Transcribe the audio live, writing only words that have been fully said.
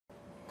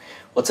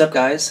What's up,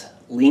 guys?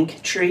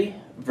 LinkTree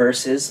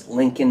versus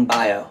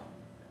LinkInBio.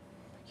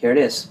 Here it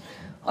is.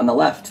 On the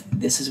left,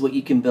 this is what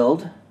you can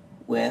build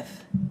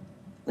with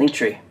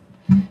LinkTree.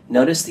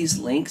 Notice these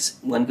links.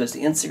 One goes to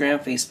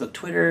Instagram, Facebook,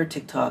 Twitter,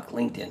 TikTok,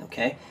 LinkedIn,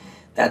 okay?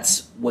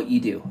 That's what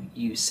you do.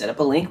 You set up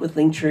a link with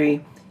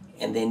LinkTree,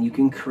 and then you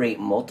can create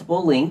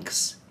multiple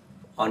links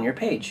on your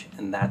page,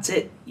 and that's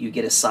it. You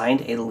get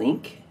assigned a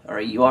link or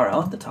a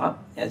URL at the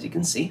top, as you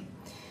can see.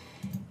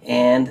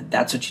 And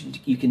that's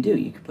what you can do.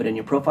 You can put in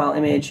your profile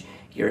image,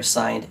 you're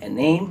assigned a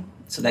name,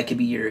 so that could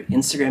be your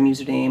Instagram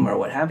username or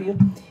what have you,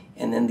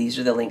 and then these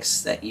are the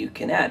links that you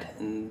can add,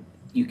 and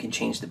you can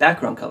change the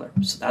background color.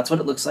 So that's what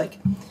it looks like.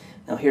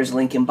 Now here's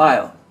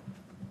LinkInBio.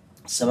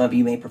 Some of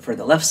you may prefer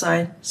the left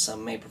side,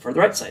 some may prefer the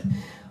right side.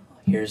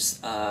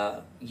 Here's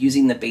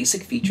using the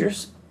basic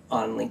features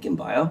on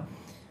LinkInBio.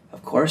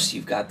 Of course,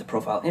 you've got the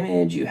profile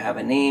image, you have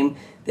a name.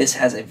 This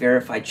has a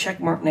verified check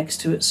mark next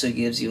to it, so it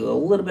gives you a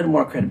little bit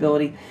more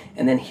credibility.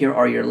 And then here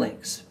are your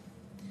links.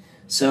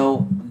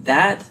 So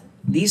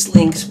these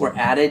links were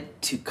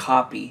added to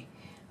copy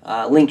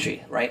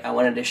LinkTree, right? I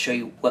wanted to show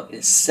you what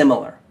is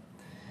similar.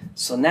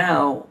 So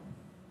now,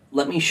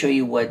 let me show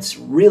you what's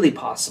really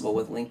possible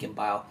with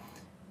LinkInBio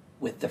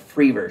with the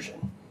free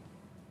version.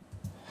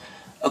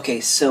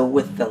 Okay, so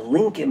with the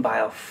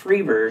LinkInBio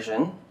free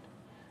version,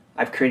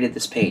 I've created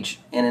this page,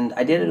 and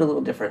I did it a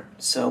little different.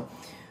 So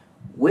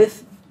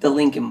with the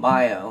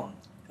LinkInBio,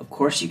 of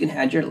course you can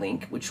add your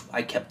link, which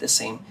I kept the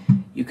same.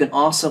 You can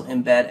also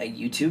embed a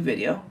YouTube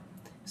video,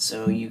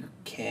 so you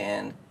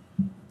can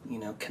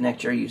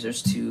connect your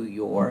users to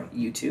your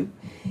YouTube,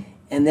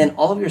 and then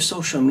all of your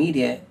social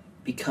media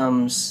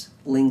becomes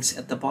links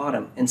at the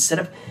bottom. Instead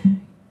of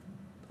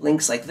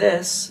links like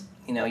this,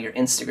 your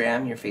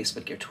Instagram, your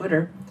Facebook, your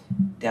Twitter,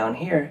 down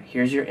here,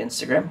 here's your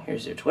Instagram,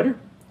 here's your Twitter,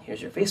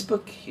 here's your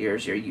Facebook,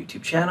 here's your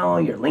YouTube channel,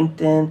 your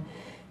LinkedIn,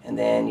 and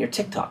then your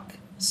TikTok.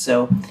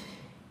 So,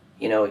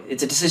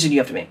 it's a decision you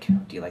have to make.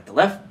 Do you like the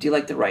left? Do you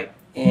like the right?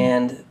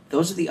 And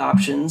those are the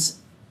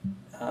options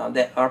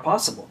that are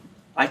possible.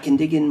 I can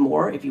dig in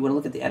more if you want to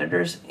look at the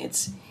editors.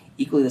 It's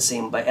equally the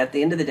same. But at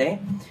the end of the day,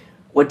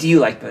 what do you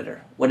like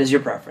better? What is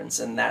your preference?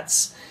 And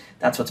that's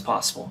what's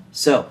possible.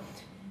 So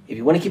if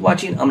you want to keep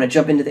watching, I'm going to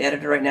jump into the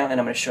editor right now, and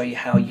I'm going to show you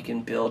how you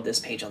can build this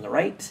page on the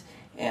right.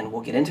 And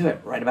we'll get into it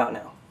right about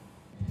now.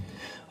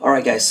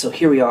 Alright guys, so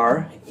here we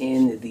are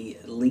in the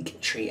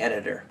LinkTree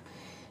editor.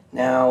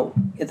 Now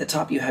at the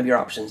top you have your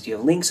options. You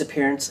have links,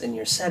 appearance, and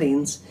your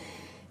settings,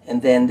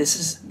 and then this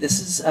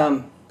is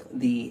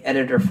the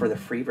editor for the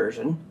free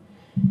version.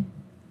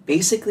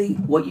 Basically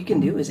what you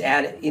can do is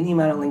add any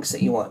amount of links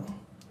that you want,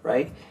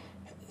 right?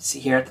 See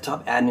here at the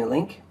top, add new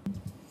link.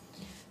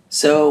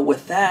 So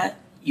with that,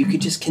 you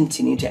could just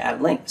continue to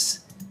add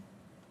links.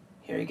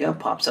 Here you go,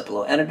 pops up a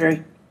little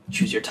editor,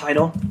 choose your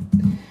title.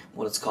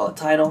 Well, let's call it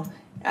title.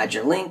 Add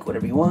your link,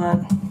 whatever you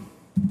want.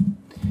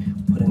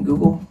 Put in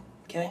Google,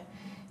 okay?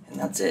 And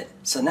that's it.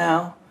 So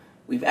now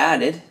we've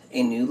added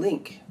a new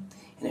link,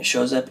 and it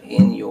shows up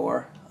in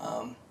your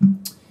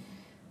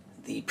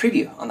the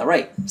preview on the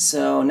right.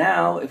 So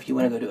now if you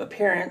want to go to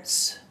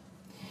appearance,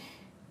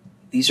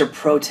 these are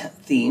pro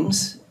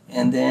themes,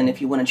 and then if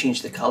you want to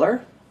change the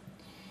color,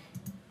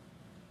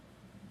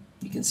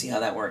 you can see how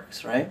that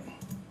works, right?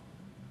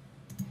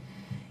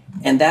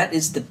 And that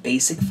is the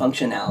basic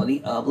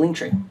functionality of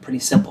LinkTree. Pretty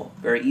simple,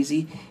 very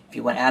easy. If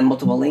you want to add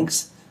multiple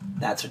links,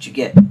 that's what you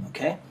get,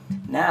 okay?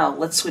 Now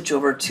let's switch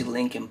over to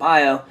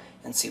LinkInBio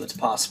and see what's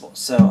possible.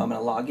 So I'm going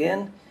to log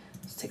in.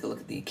 Let's take a look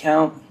at the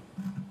account.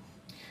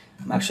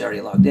 I'm actually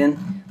already logged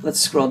in. Let's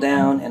scroll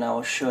down and I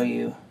will show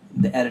you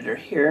the editor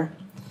here.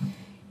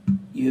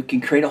 You can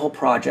create a whole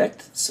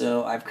project.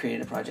 So I've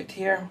created a project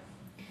here.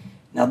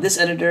 Now this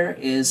editor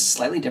is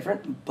slightly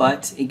different,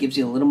 but it gives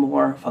you a little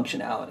more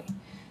functionality.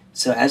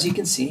 So as you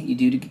can see, you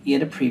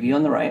get a preview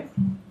on the right.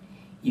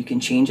 You can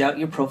change out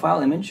your profile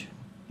image,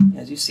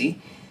 as you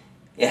see.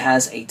 It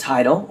has a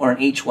title or an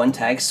H1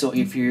 tag, so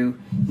if you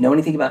know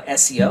anything about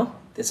SEO,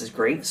 this is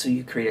great. So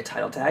you create a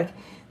title tag.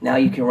 Now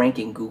you can rank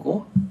in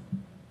Google.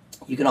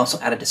 You can also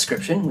add a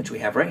description, which we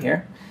have right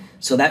here.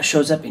 So that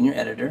shows up in your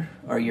editor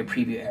or your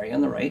preview area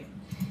on the right.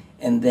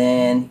 And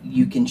then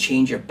you can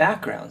change your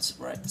backgrounds,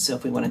 right? So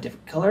if we want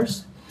different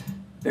colors,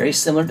 very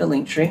similar to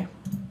LinkTree.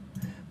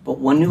 But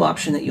one new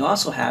option that you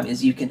also have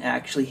is you can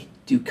actually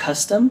do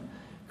custom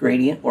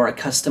gradient or a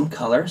custom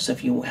color. So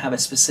if you have a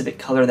specific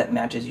color that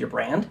matches your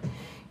brand,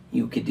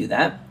 you could do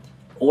that.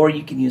 Or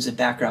you can use a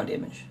background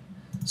image.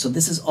 So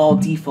this is all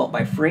default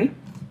by free.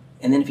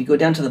 And then if you go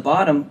down to the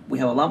bottom, we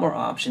have a lot more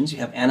options. You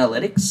have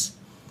analytics,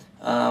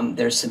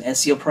 there's some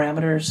SEO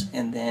parameters,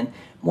 and then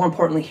more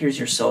importantly, here's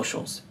your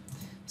socials.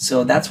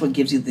 So that's what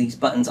gives you these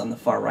buttons on the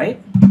far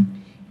right.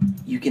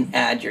 You can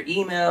add your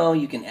email,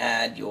 you can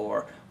add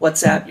your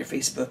WhatsApp, your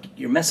Facebook,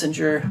 your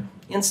Messenger,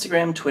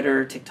 Instagram,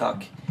 Twitter,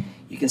 TikTok.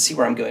 You can see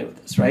where I'm going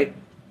with this, right?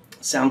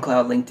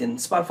 SoundCloud, LinkedIn,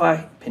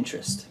 Spotify,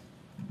 Pinterest.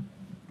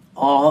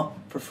 All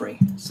for free.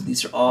 So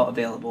these are all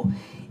available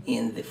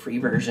in the free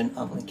version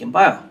of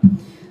LinkInBio.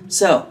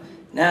 So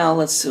now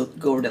let's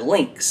go over to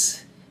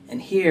links.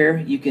 And here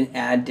you can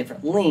add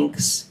different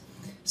links.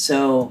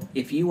 So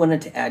if you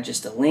wanted to add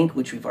just a link,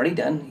 which we've already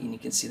done, and you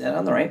can see that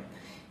on the right.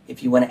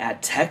 If you want to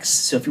add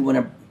text, so if you want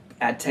to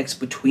add text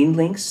between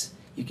links,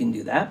 you can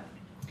do that.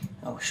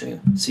 I'll show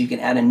you. So you can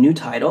add a new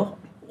title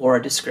or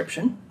a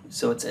description.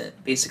 So it's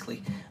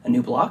basically a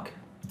new block.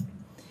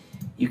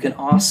 You can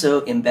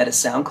also embed a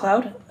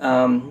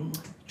SoundCloud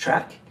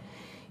track.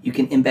 You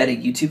can embed a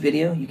YouTube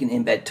video. You can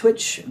embed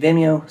Twitch,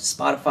 Vimeo,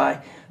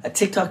 Spotify, a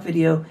TikTok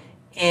video,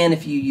 and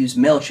if you use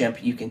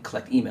MailChimp, you can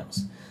collect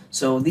emails.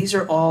 So these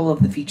are all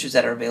of the features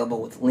that are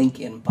available with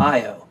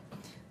LinkInBio.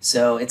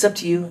 So it's up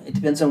to you. It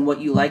depends on what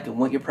you like and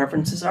what your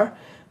preferences are.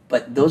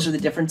 But those are the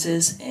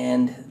differences,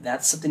 and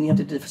that's something you have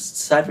to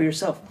decide for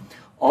yourself.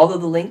 All of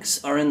the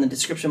links are in the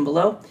description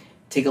below.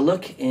 Take a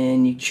look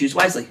and you choose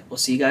wisely. We'll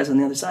see you guys on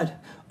the other side.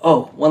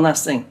 Oh, one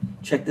last thing.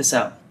 Check this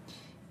out.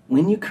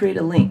 When you create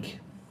a link,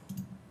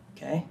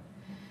 okay,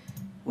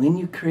 when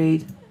you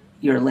create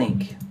your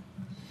link,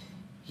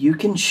 you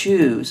can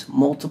choose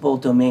multiple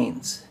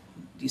domains.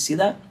 Do you see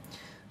that?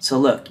 So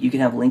look, you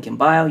can have link in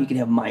bio, you can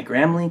have my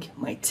gram link,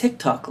 my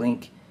TikTok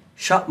link,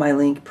 shop my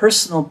link,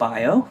 personal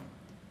bio,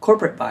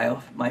 corporate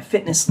bio, my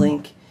fitness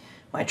link,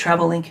 my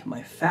travel link,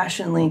 my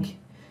fashion link,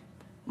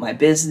 my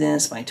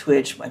business, my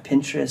Twitch, my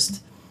Pinterest,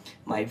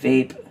 my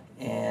vape,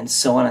 and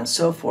so on and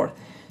so forth.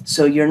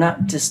 So you're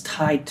not just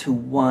tied to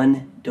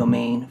one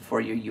domain for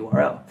your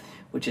URL,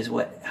 which is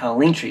how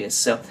Linktree is.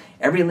 So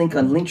every link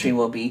on Linktree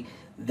will be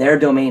their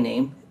domain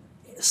name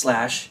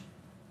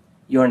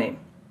 / your name.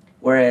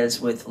 Whereas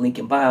with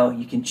LinkInBio,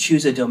 you can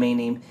choose a domain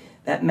name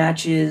that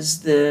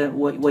matches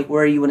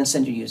where you want to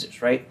send your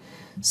users, right?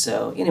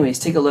 So anyways,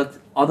 take a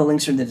look. All the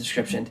links are in the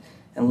description,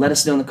 and let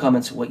us know in the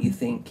comments what you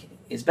think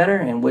is better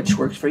and which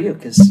works for you,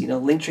 because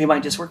Linktree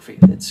might just work for you.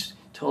 It's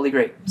totally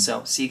great.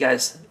 So see you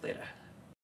guys later.